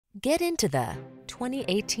Get into the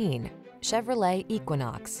 2018 Chevrolet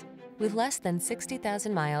Equinox. With less than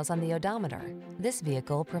 60,000 miles on the odometer, this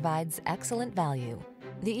vehicle provides excellent value.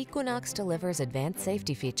 The Equinox delivers advanced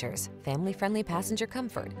safety features, family-friendly passenger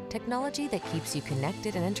comfort, technology that keeps you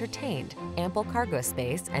connected and entertained, ample cargo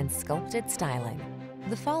space, and sculpted styling.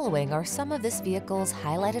 The following are some of this vehicle's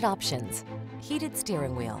highlighted options: heated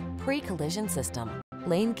steering wheel, pre-collision system,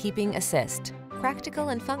 lane keeping assist. Practical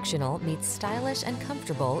and functional meets stylish and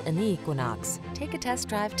comfortable in the Equinox. Take a test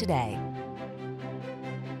drive today.